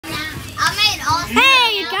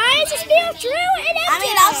Drew and MJ. I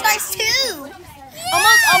mean, All-Stars too.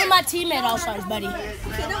 Almost all of my teammates All-Stars, buddy. How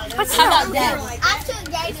about that?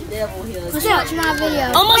 Let's watch my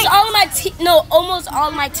video. Almost all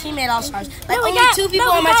of my teammate All-Stars. Like only 2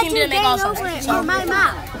 people on my team didn't make All-Stars. So my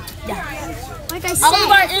map. Yeah. Like I said. All of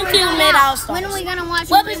our infield made All-Stars. When are we gonna watch?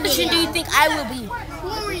 What position do you think I will be?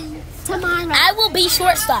 Tomorrow. I will be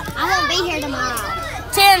shortstop. I won't be here tomorrow.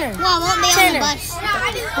 Tanner. Well, I won't be Tanner. on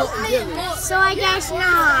the bus. So I guess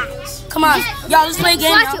not. Come on, y'all. Let's play a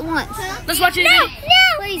game. Watch it once. Let's watch it. No.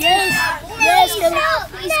 Yes. Please. Yes.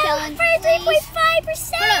 Please, Kellen.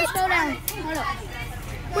 43.5%. Hold down. Hold up.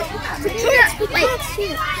 Wait.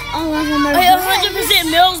 Oh, I'm gonna. Hey,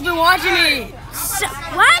 100% Mills been watching it.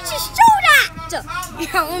 Why did you show that?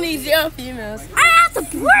 Yeah, only 0 females. I have to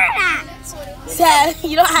blur that. Sad.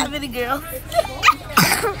 You don't have any girls.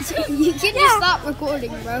 You can just stop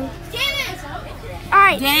recording, bro.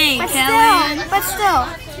 Alright, Dang, but still.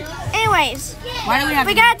 Anyways, why do we have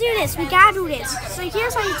we gotta do this. We gotta do this. So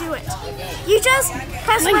here's how you do it. You just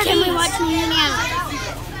press When one can we of watch these.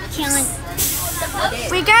 Challenge?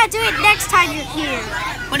 We gotta do it next time you're here.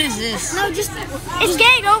 What is this? No, just it's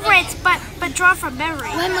getting over it, but draw from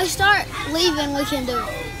memory. When we start leaving, we can do it.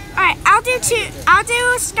 Alright, I'll do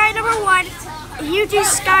sky number 1. You do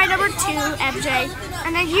sky number 2, MJ,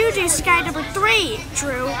 and then you do sky number 3,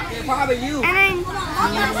 Drew. Probably you. And then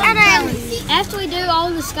After we do all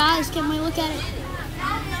the skies, can we look at it?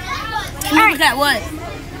 Can you look at what?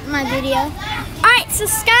 My video. alright, so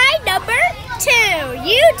sky number 2.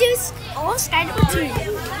 You do sky number 2.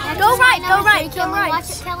 Go right. Can we watch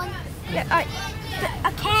it, Kellen?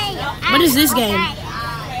 Okay. What is this game?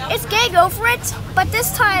 It's getting over it, but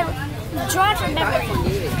this time draw it from memory.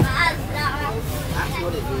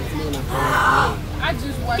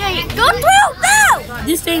 Yeah, go through! Go!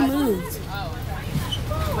 This thing moves.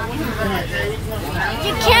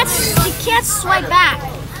 You can't swipe back.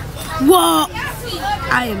 Whoa!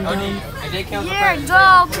 I am dumb. You're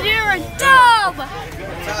dumb. You're dumb.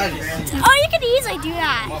 Oh, you can easily do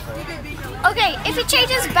that. Okay, if it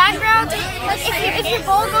changes background, like if your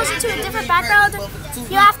ball goes into a different background,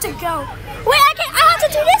 you have to go. Wait, I have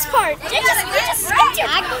to do this part. You just skipped your.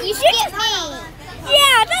 You skipped me.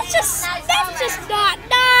 Yeah, that's just not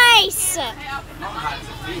nice.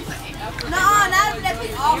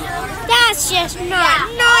 That's just not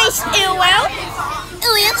nice,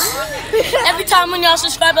 Every time when y'all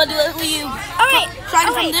subscribe, I'll do it for you. Alright,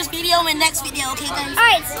 Starting from this video and next video, okay guys?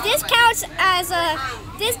 Alright, so this counts as a.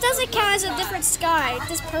 This doesn't count as a different sky.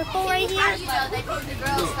 This purple right here. No,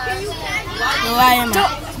 I am.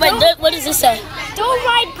 Wait, what does this say? Don't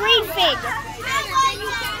ride green fig.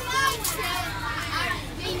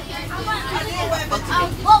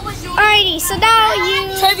 Alrighty, so now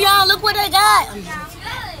you. Trevion, look what I got.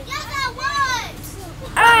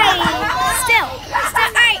 Alright, still.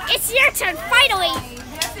 Alright, it's your turn, finally.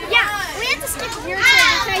 Yeah, we have to skip your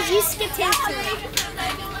turn because you skipped his turn.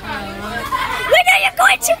 Wait, no, you're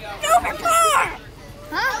going over par!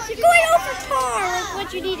 Huh? You're going over par with what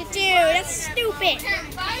you need to do. That's stupid.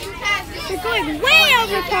 You're going way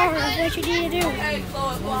over par with what you need to do.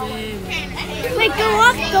 Wait, go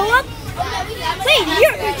up. Wait,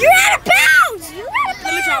 you're out of bounds!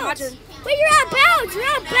 Let me try my turn. Wait, you're out of bounds!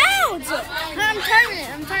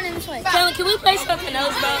 I'm turning this way. Can we play something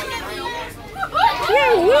else, bro?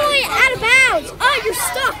 You're really out of bounds! Oh, you're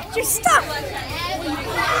stuck!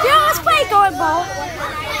 Yeah, let's play going ball.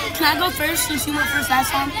 Can I go first since you went first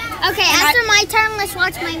last time? Okay, after my turn, let's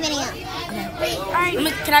watch my video. Okay.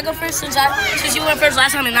 Can I go first since you went first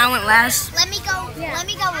last time and I went last? Let me go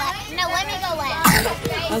left. No, let me go left.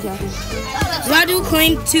 Okay. Do I do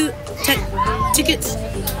claim tickets?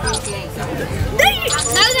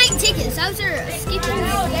 Those ain't tickets. Those are skipping.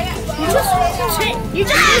 You're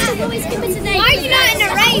just supposed to go and skip it today. Why are you not in a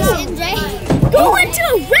race, MJ? Go into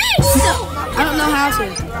a race! I don't know how to.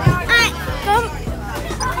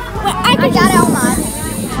 I got it on mine.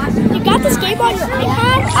 You got this game on your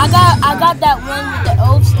iPad? I got that one with the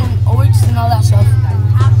oats and oats and all that stuff.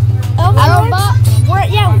 Worldbox?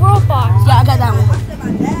 Yeah, Worldbox. Yeah, I got that one.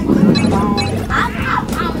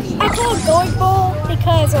 I call it going ball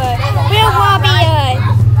because we don't want to be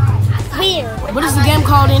weird. What is the game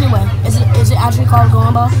called anyway? Is it actually called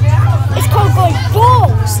going ball? It's called going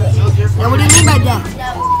balls. Yeah, what do you mean by that?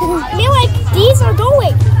 I mean like these are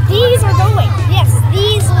going. Yes,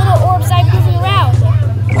 these little orbs I'm moving around.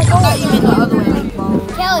 I thought you meant the other way.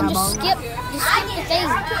 Kellen, just skip the thing.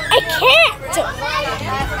 I can't.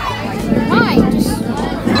 Why?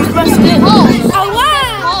 You're supposed to skip. I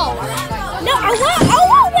want. No, I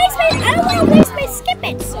want to waste my skip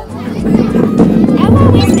it. I want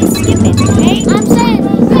to waste my skip it. Okay? I'm saying,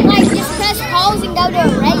 like, just press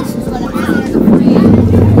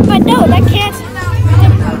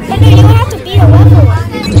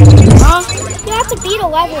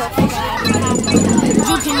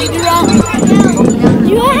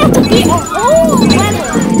You don't have to be a whole level.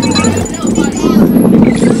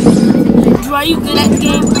 Are you good at the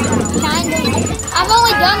game? Kind of. I've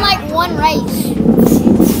only done like one race.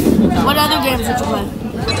 What other games did you play?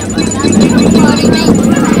 What do you mean?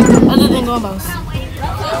 Other than Gumbos?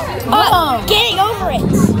 Oh, getting over it.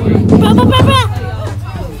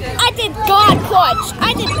 I did God clutch.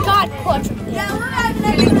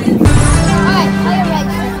 Alright, play a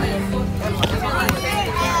race.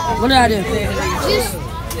 What did I do?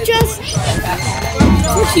 Just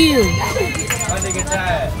Fuck you.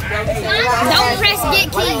 Don't press get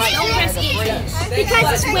keys. because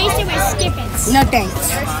it's wasted with skipping. No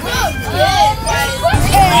thanks.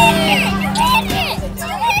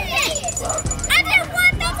 I didn't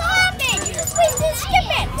want that to happen. You just wasted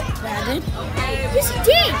skipping. I did. Yes, you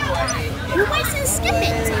did. You wasted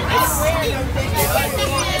skipping.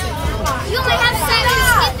 You only have 7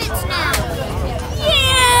 skippets now.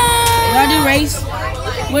 Yeah. Did I do race?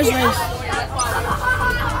 Where's race?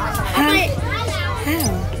 How?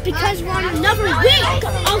 Because we're on another week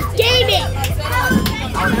of gaming.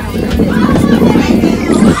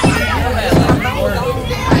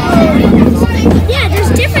 Yeah, there's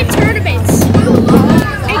different tournaments.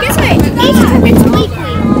 And guess what? Each tournament's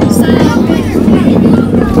weekly. So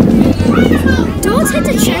don't hit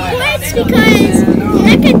the checkpoints because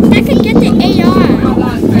that could get the AI.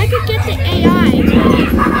 That could get the AI.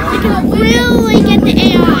 That could really get the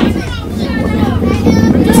AI.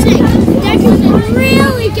 Just saying, that could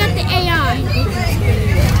really get the AI.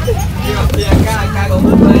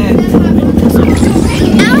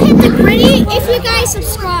 I'll hit the gritty if you guys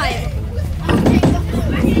subscribe.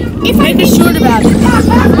 If I Make a short about it.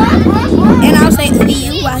 And I'll say who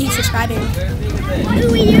you while he's subscribing.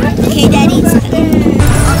 Who are you? Okay, Daddy. Okay,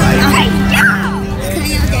 go!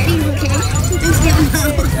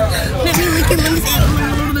 Let me look at them and say.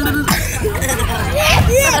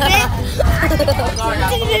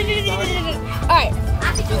 Alright,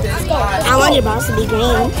 let's go. I want your boss to be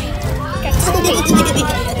green.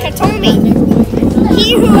 Katomi.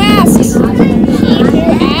 He who asks.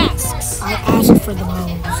 I asked for the balls.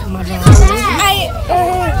 My balls.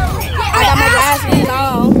 I got my glasses on.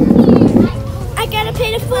 I gotta pay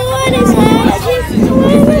the fine.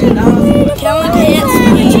 Kellen can't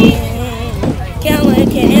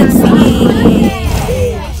see.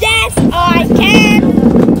 Yes, I can.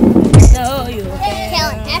 No, you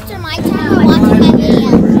Kellen, after my time, watch my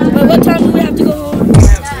video. But what time do we have to go home?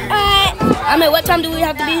 What time do we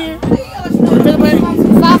have to be here? For the play?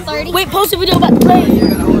 5:30. Wait, post a video about the play.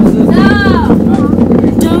 No.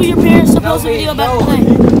 Do your parents to post a video about the play?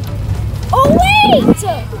 Oh, wait.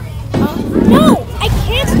 No, I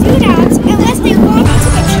can't do that unless they log into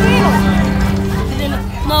the channel.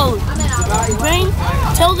 No.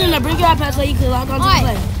 Tell them to bring your iPad so you can log on to the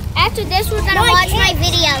play. After this, we're gonna watch my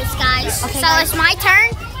videos, guys. Okay, so it's my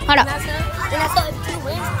turn. Hold up.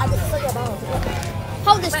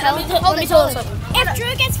 Hold this, Kellen. Hold this. If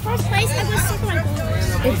Drew gets first place, I will suck my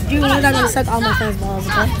balls. If you are not gonna suck all my friends' balls,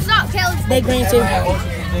 okay? Stop, Kellen. They green too.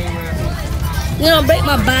 You don't break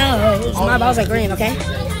my balls. My balls are green, okay?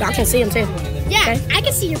 Y'all can see them too. Yeah, Okay. I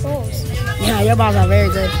can see your balls. Yeah, your balls are very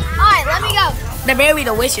good. Alright, let me go. They're very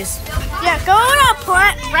delicious. Yeah, go to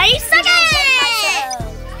plant race again.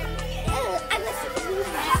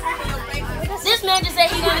 This man just said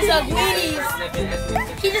he's gonna suck greenies.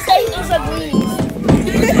 He just said he's gonna suck greenies.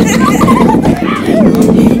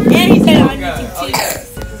 And he said it on YouTube too.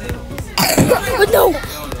 But no,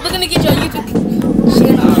 we're gonna get you on YouTube.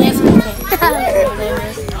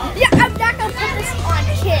 Yeah, I'm not gonna put this on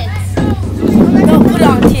kids. No, put it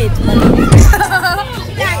on kids.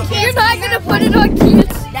 You're not gonna put it on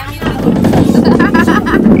kids.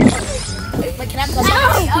 But can I go?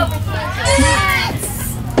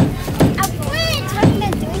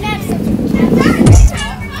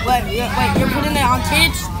 Wait, you're putting it on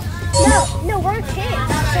kids? No, we're kids.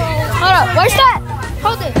 Hold up. Where's that?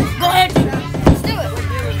 Hold it. Go ahead. Let's do it.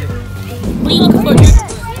 What are you looking for, dude?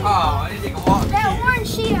 That orange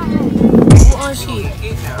sheet on it. What orange sheet?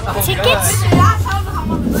 Tickets?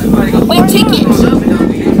 Wait, tickets.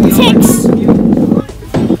 Ticks.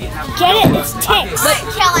 Get it? It's ticks.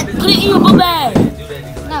 Kellen. Put it in your book bag.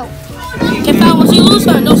 No. Can found once you lose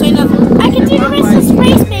her, don't say nothing. I can do the rest of this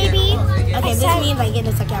race, baby. Okay, this means I get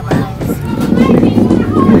to suck out my balls.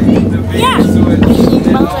 Yeah.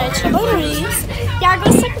 Balls are cherries. Yeah, go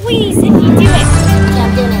suck weenies if you do it. Yeah,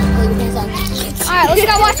 I'm doing it. Alright, let's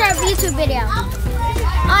go watch our YouTube video.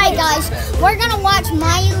 Alright, guys. We're gonna watch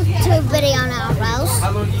my YouTube video now, Rose.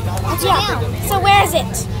 What's your name? So where is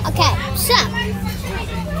it? Okay, so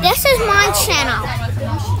this is my channel.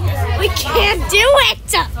 We can't do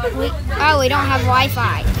it. we don't have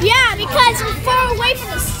Wi-Fi. Yeah, because we're far away from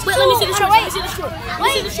the school. Wait, let me see the shorts. Let me see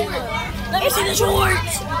the shorts. Let me see the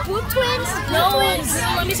shorts. Boob twins? No, girl,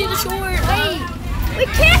 let me see the shorts. Wait. We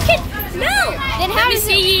can't no. Then how Let me does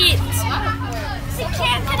see it. We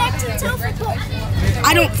can't connect to the telephone.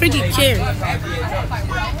 I don't freaking care.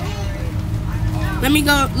 Let me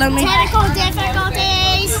go. Let me. Technical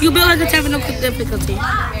difficulties. You build like a technical difficulty.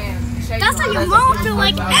 That's how your mom feel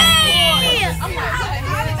like, hey!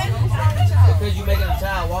 Because you making a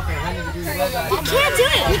child walking 100 degrees weather. You can't do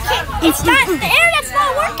it. We can't. It's not. The internet's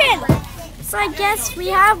not working. So I guess we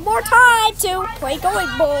have more time to play going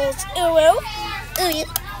balls. Ooh, ooh. Ooh, ooh.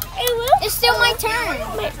 it's still my turn?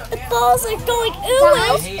 The balls are going ooh,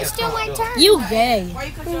 Guys, ooh. it's still my turn. You gay.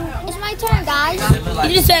 It's my turn, guys.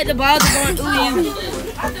 You just said the balls are going ooh you.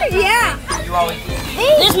 Yeah.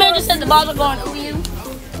 This man just said the balls are going ooh you.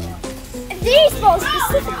 These balls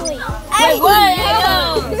specifically. Wait, what?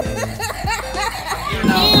 Hell.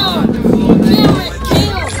 Kill.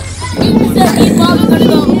 You just said these balls are gonna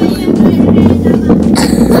go ooh you.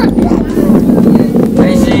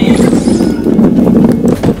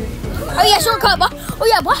 Oh yeah, shortcut, bro. Oh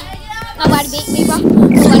yeah, boy. Nobody beat me, bro. I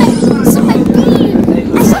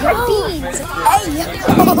saw her beads. Hey,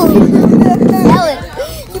 Ellen,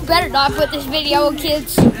 you better not put this video on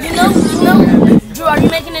kids. You know, Drew, are you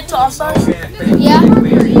making it to All Stars? Yeah.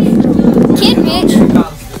 Kid, bitch.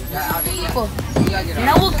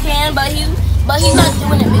 Noah can, but he's not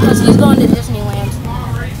doing it because he's going to Disneyland.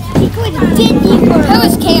 He's going to Disney World. Who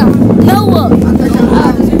is Cam? Noah.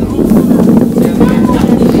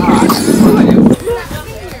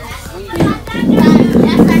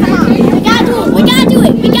 We gotta do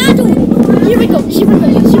it. Here we go. Let's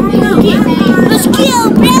go,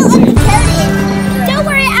 bro. Don't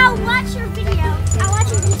worry, I'll watch your video. I'll watch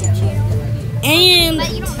your YouTube channel. And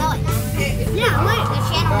But you don't know it. Yeah, wait. The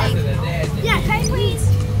channel name. Yeah, can I please?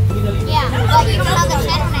 Yeah, but you don't know the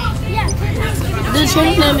channel name. Yeah, the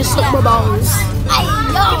channel name is Super Balls. I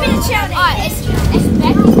know. Give me the channel name. Alright, it's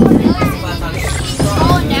Becky Cornelius, and then you keep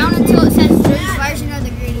scrolling down until it says Drew's version of the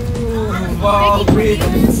greeting.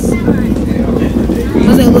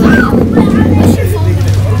 What's that look like? What's your phone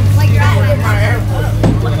number? Like your outline.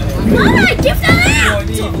 Alright, give that out.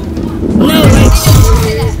 No, like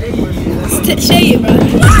say it, bro.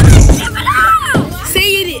 Give it out. Say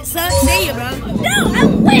it, son. Say it, bro. No,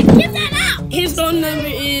 wait, give that out. His phone number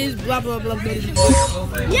is blah blah blah blah.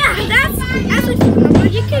 Yeah, that's a phone number.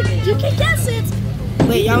 You can guess it.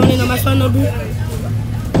 Wait, y'all wanna know my phone number?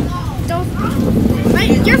 Don't.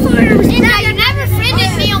 Right, your phone number is You never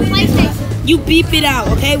friended me on PlayStation. You beep it out,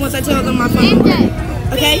 okay? Once I tell them my phone number.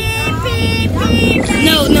 Okay? beep, beep, beep.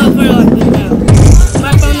 No, for real, beep it out.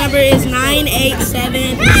 My phone number is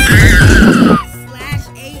 987 /89.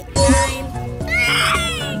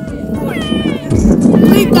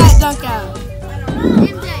 Bleep that dunk out.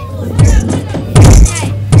 MJ.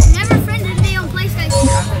 Never friended me on PlayStation.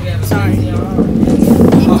 Sorry.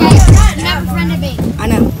 MJ, you never friended me. I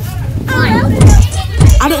know. Why?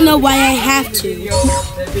 I don't know why I have to.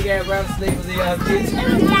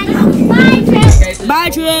 Bye,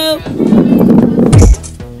 Drew.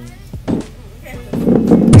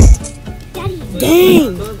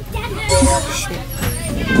 Dang.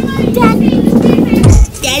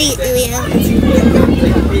 Daddy,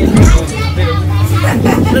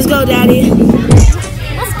 let's go, Daddy.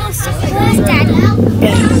 Let's go surprise Daddy.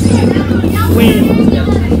 Yeah. Where?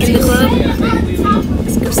 In the club?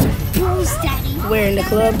 Let's go surprise Daddy. Where in the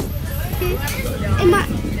club?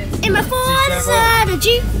 In my Ford inside a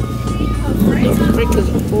Jeep. Frick is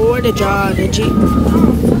for the job, the Jeep.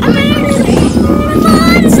 I'm in my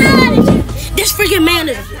Ford inside a Jeep. This freaking man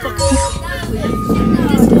is a fucking.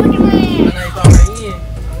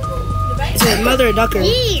 It's a mother ducker.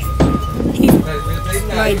 Yeah.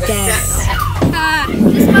 My dad.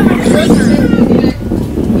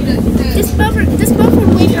 This buffer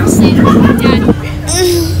wait for Santa. Dad.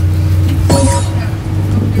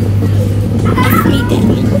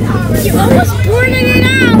 You almost boarded it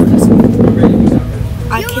out.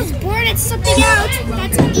 You almost boarded something out.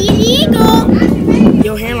 That's illegal.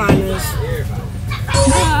 Your hairline is.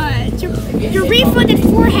 Your refunded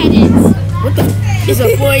forehead is. What the is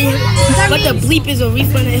a forehead? What the bleep is a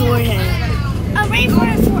refunded forehead? A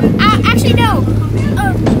refunded forehead. Actually, no.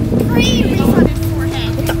 A pre-refunded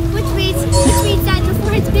forehead. Which means that your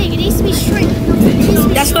forehead's big. It needs to be shrink.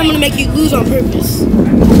 That's what I'm gonna make you lose on purpose.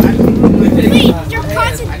 Wait, your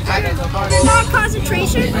not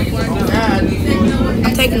concentration?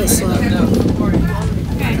 I'm taking this slow.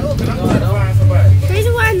 The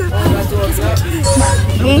reason why I'm not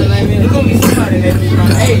Hmm?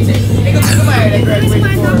 the reason why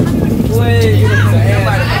I'm not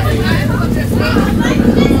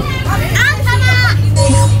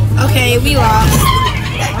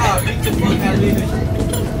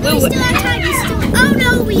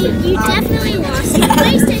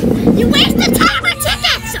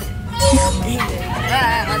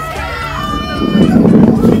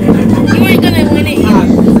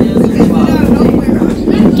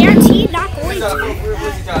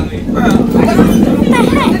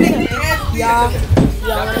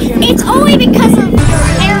because of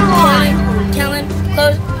airline. Kellen,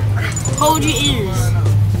 close. Hold your ears.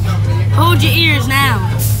 Hold your ears now.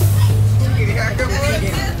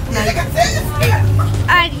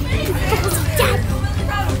 Alright.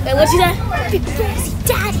 Wait, what you say? Big Brassy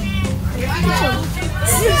Daddy.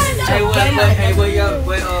 Hey, what,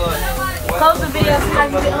 Close the video so I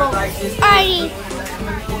can get home. Alrighty.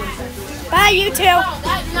 Bye, you two.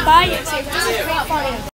 Bye, you two. This is pretty funny.